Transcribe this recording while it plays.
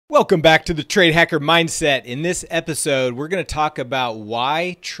Welcome back to the TradeHacker Mindset. In this episode, we're going to talk about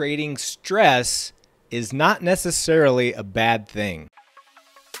why trading stress is not necessarily a bad thing.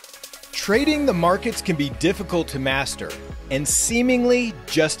 Trading the markets can be difficult to master and seemingly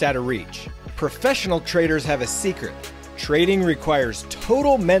just out of reach. Professional traders have a secret. Trading requires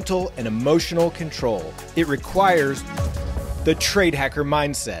total mental and emotional control. It requires the TradeHacker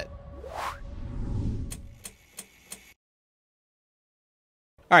Mindset.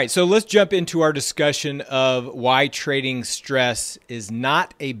 All right, so let's jump into our discussion of why trading stress is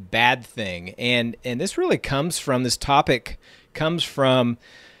not a bad thing. And this really comes from, this topic comes from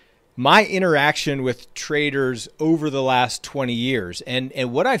my interaction with traders over the last 20 years. And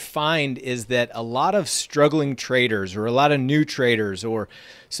what I find is that a lot of struggling traders or a lot of new traders or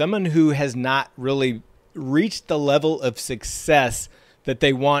someone who has not really reached the level of success that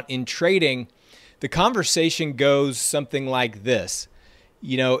they want in trading, the conversation goes something like this.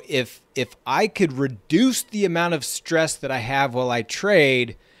 You know, if I could reduce the amount of stress that I have while I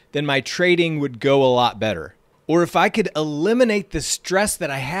trade, then my trading would go a lot better. Or if I could eliminate the stress that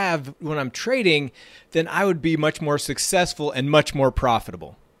I have when I'm trading, then I would be much more successful and much more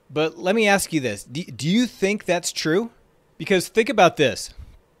profitable. But let me ask you this. Do you think that's true? Because think about this.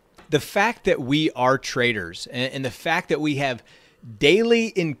 The fact that we are traders and the fact that we have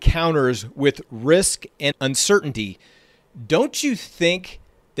daily encounters with risk and uncertainty, don't you think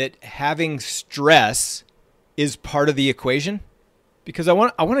that having stress is part of the equation? Because I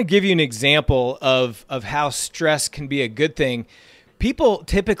want to give you an example of how stress can be a good thing. People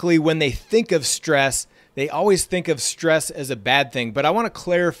typically, when they think of stress, they always think of stress as a bad thing. But I want to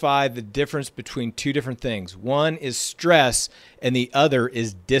clarify the difference between two different things. One is stress and the other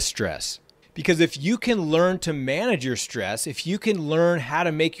is distress. Because if you can learn to manage your stress, if you can learn how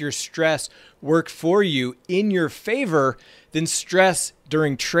to make your stress work for you in your favor, then stress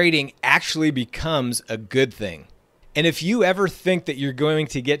during trading actually becomes a good thing. And if you ever think that you're going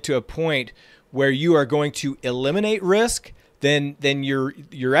to get to a point where you are going to eliminate risk, then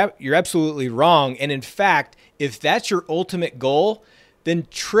you're absolutely wrong. And in fact, if that's your ultimate goal, then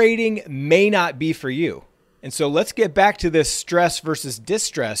trading may not be for you. And so let's get back to this stress versus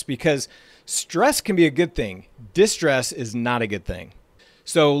distress, because stress can be a good thing. Distress is not a good thing.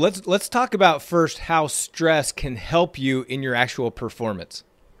 So let's talk about first how stress can help you in your actual performance.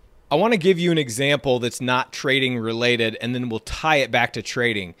 I want to give you an example that's not trading related, and then we'll tie it back to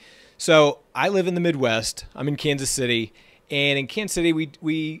trading. So I live in the Midwest. I'm in Kansas City, and in Kansas City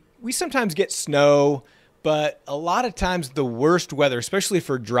we sometimes get snow. But a lot of times the worst weather, especially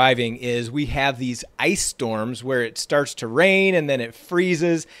for driving, is we have these ice storms where it starts to rain and then it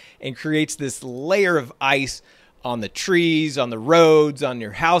freezes and creates this layer of ice on the trees, on the roads, on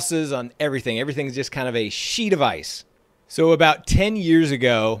your houses, on everything. Everything's just kind of a sheet of ice. So about 10 years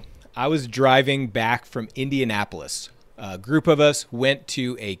ago, I was driving back from Indianapolis. A group of us went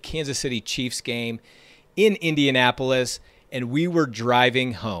to a Kansas City Chiefs game in Indianapolis, and we were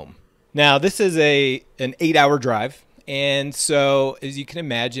driving home. Now, this is an 8-hour drive, and so as you can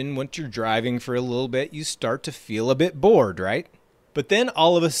imagine, once you're driving for a little bit, you start to feel a bit bored, right? But then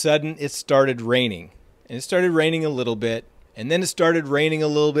all of a sudden, it started raining, and it started raining a little bit, and then it started raining a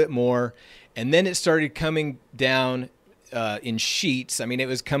little bit more, and then it started coming down in sheets. I mean, it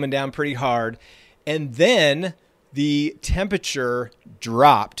was coming down pretty hard, and then the temperature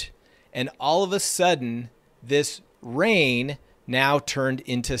dropped, and all of a sudden, this rain now turned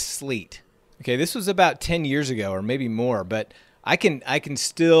into sleet. Okay, this was about 10 years ago or maybe more, but I can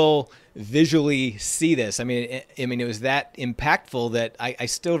still visually see this. I mean, it was that impactful that I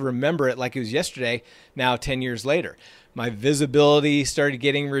still remember it like it was yesterday, now 10 years later. My visibility started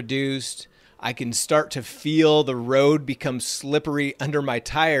getting reduced. I can start to feel the road become slippery under my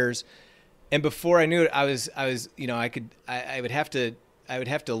tires. And before I knew it, I would have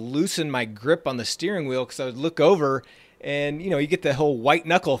to loosen my grip on the steering wheel because I would look over. And, you get the whole white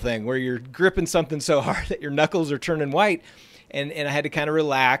knuckle thing where you're gripping something so hard that your knuckles are turning white. And I had to kind of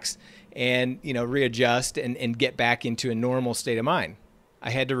relax and, readjust and get back into a normal state of mind.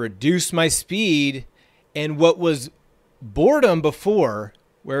 I had to reduce my speed. And what was boredom before,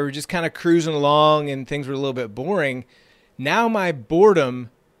 where we were just kind of cruising along and things were a little bit boring, now my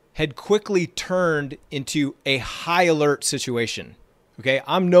boredom had quickly turned into a high alert situation. Okay,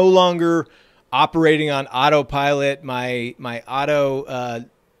 I'm no longer operating on autopilot, my auto,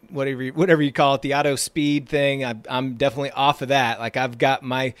 whatever you call it, the auto speed thing. I'm definitely off of that. Like, I've got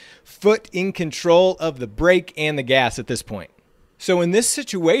my foot in control of the brake and the gas at this point. So in this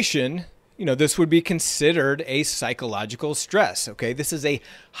situation, this would be considered a psychological stress. Okay, this is a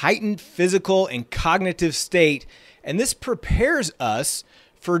heightened physical and cognitive state, and this prepares us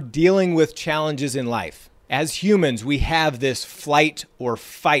for dealing with challenges in life. As humans, we have this flight or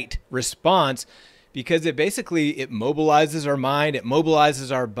fight response because it mobilizes our mind, it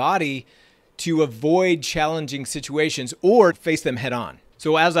mobilizes our body to avoid challenging situations or face them head on.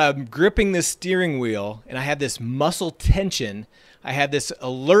 So as I'm gripping this steering wheel and I have this muscle tension, I have this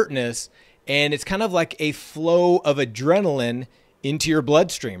alertness, and it's kind of like a flow of adrenaline into your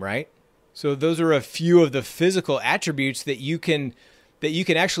bloodstream, right? So those are a few of the physical attributes that you can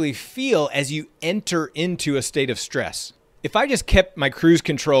actually feel as you enter into a state of stress. If I just kept my cruise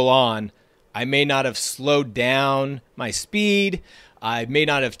control on, I may not have slowed down my speed. I may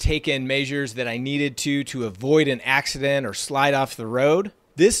not have taken measures that I needed to avoid an accident or slide off the road.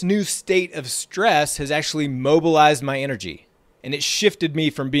 This new state of stress has actually mobilized my energy, and it shifted me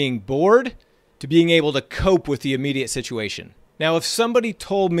from being bored to being able to cope with the immediate situation. Now, if somebody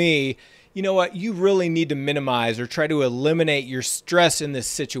told me, you know what, you really need to minimize or try to eliminate your stress in this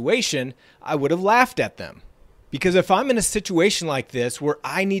situation, I would have laughed at them. Because if I'm in a situation like this where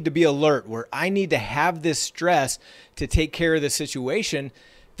I need to be alert, where I need to have this stress to take care of the situation,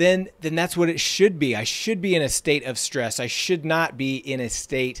 then that's what it should be. I should be in a state of stress. I should not be in a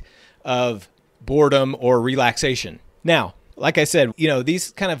state of boredom or relaxation. Now, like I said,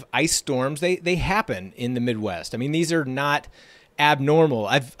 these kind of ice storms, they happen in the Midwest. I mean, these are not abnormal.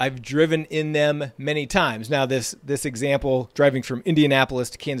 I've driven in them many times. Now, this example, driving from Indianapolis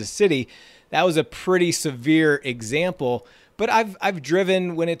to Kansas City, that was a pretty severe example, but I've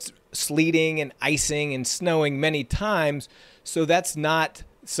driven when it's sleeting and icing and snowing many times, so that's not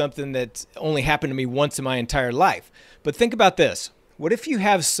something that's only happened to me once in my entire life. But think about this. What if you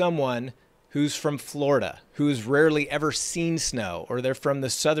have someone who's from Florida, who's rarely ever seen snow, or they're from the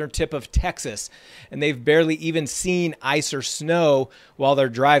southern tip of Texas, and they've barely even seen ice or snow while they're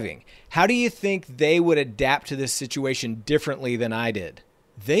driving? How do you think they would adapt to this situation differently than I did?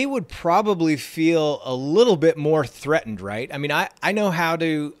 They would probably feel a little bit more threatened, right? I mean, I know how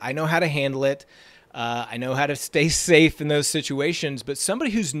to handle it. I know how to stay safe in those situations, but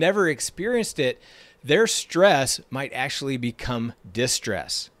somebody who's never experienced it, their stress might actually become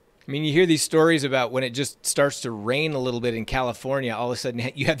distress. I mean, you hear these stories about when it just starts to rain a little bit in California, all of a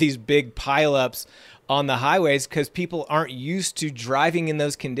sudden you have these big pileups on the highways because people aren't used to driving in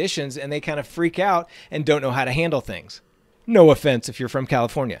those conditions, and they kind of freak out and don't know how to handle things. No offense if you're from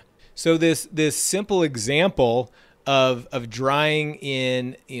California. So this simple example of drying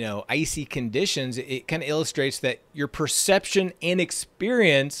in icy conditions, it kind of illustrates that your perception and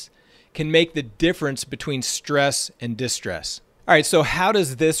experience can make the difference between stress and distress. All right, so how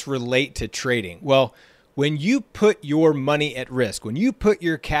does this relate to trading? Well, when you put your money at risk, when you put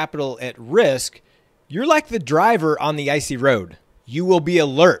your capital at risk, you're like the driver on the icy road. You will be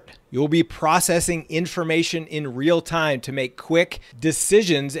alert. You'll be processing information in real time to make quick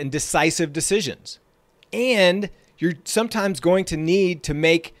decisions and decisive decisions. And you're sometimes going to need to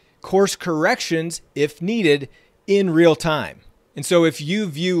make course corrections if needed in real time. And so if you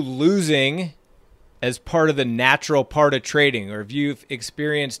view losing as part of the natural part of trading, or if you've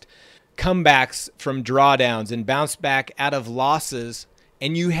experienced comebacks from drawdowns and bounce back out of losses,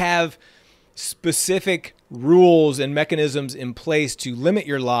 and you have specific rules and mechanisms in place to limit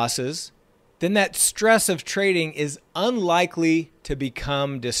your losses, then that stress of trading is unlikely to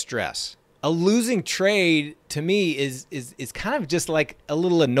become distress. A losing trade, to me, is kind of just like a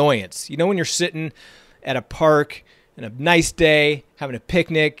little annoyance. You know, when you're sitting at a park on a nice day, having a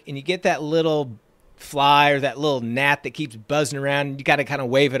picnic, and you get that little fly or that little gnat that keeps buzzing around, and you got to kind of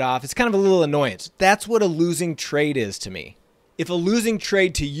wave it off. It's kind of a little annoyance. That's what a losing trade is to me. If a losing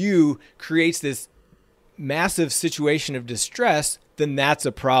trade to you creates this massive situation of distress, then that's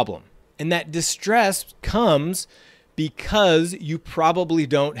a problem. And that distress comes because you probably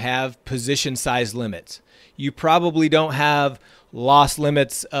don't have position size limits. You probably don't have loss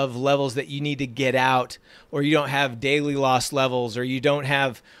limits of levels that you need to get out, or you don't have daily loss levels, or you don't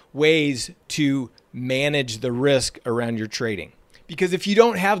have ways to manage the risk around your trading. Because if you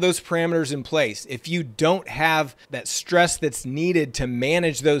don't have those parameters in place, if you don't have that stress that's needed to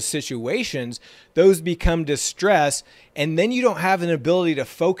manage those situations, those become distress, and then you don't have an ability to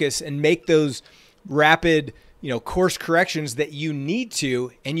focus and make those rapid, course corrections that you need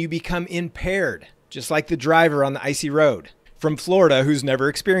to, and you become impaired, just like the driver on the icy road from Florida who's never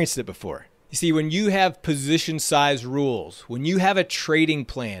experienced it before. You see, when you have position size rules, when you have a trading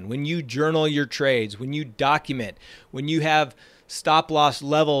plan, when you journal your trades, when you document, when you have stop loss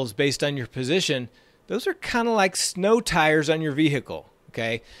levels based on your position, those are kind of like snow tires on your vehicle,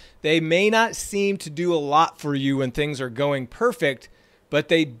 okay? They may not seem to do a lot for you when things are going perfect, but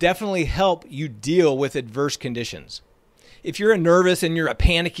they definitely help you deal with adverse conditions. If you're a nervous and you're a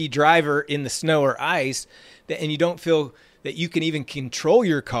panicky driver in the snow or ice, and you don't feel that you can even control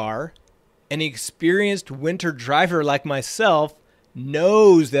your car, an experienced winter driver like myself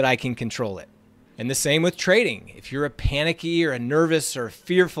knows that I can control it. And the same with trading. If you're a panicky or a nervous or a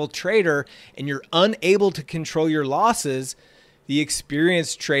fearful trader and you're unable to control your losses, the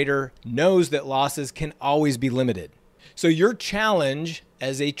experienced trader knows that losses can always be limited. So your challenge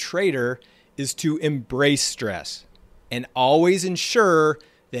as a trader is to embrace stress and always ensure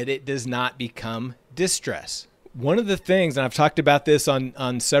that it does not become distress. One of the things, and I've talked about this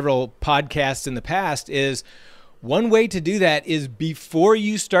on several podcasts in the past, is one way to do that is before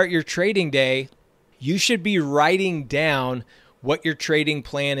you start your trading day, you should be writing down what your trading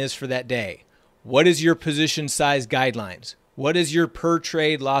plan is for that day. What is your position size guidelines? What is your per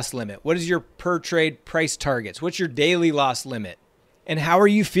trade loss limit? What is your per trade price targets? What's your daily loss limit? And how are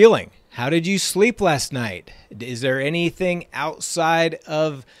you feeling? How did you sleep last night? Is there anything outside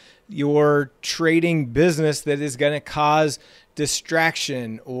of your trading business that is going to cause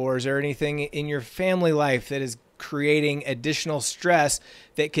distraction? Or is there anything in your family life that is creating additional stress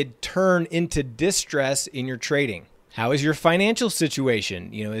that could turn into distress in your trading? How is your financial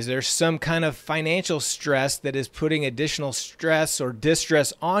situation? Is there some kind of financial stress that is putting additional stress or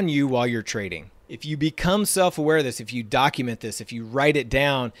distress on you while you're trading? If you become self-aware of this, if you document this, if you write it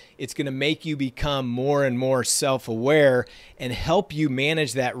down, it's going to make you become more and more self-aware and help you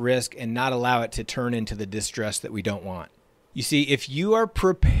manage that risk and not allow it to turn into the distress that we don't want. You see, if you are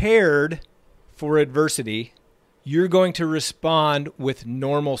prepared for adversity, you're going to respond with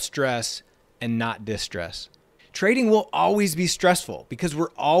normal stress and not distress. Trading will always be stressful because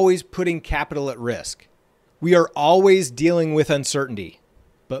we're always putting capital at risk. We are always dealing with uncertainty.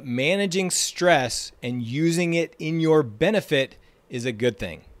 But managing stress and using it in your benefit is a good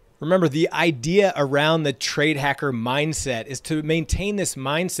thing. Remember, the idea around the TradeHacker mindset is to maintain this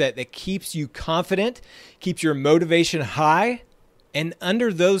mindset that keeps you confident, keeps your motivation high, and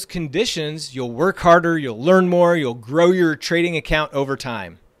under those conditions, you'll work harder, you'll learn more, you'll grow your trading account over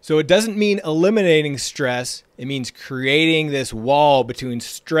time. So it doesn't mean eliminating stress. It means creating this wall between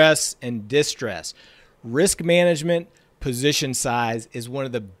stress and distress. Risk management, position size is one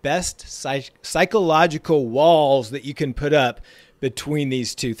of the best psychological walls that you can put up between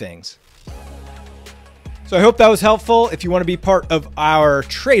these two things. So I hope that was helpful. If you want to be part of our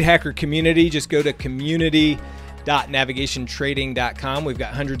TradeHacker community, just go to community.navigationtrading.com. We've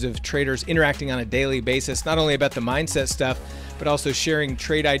got hundreds of traders interacting on a daily basis, not only about the mindset stuff, but also sharing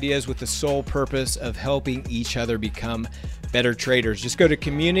trade ideas with the sole purpose of helping each other become better traders. Just go to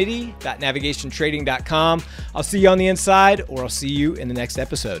community.navigationtrading.com. I'll see you on the inside, or I'll see you in the next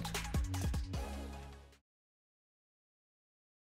episode.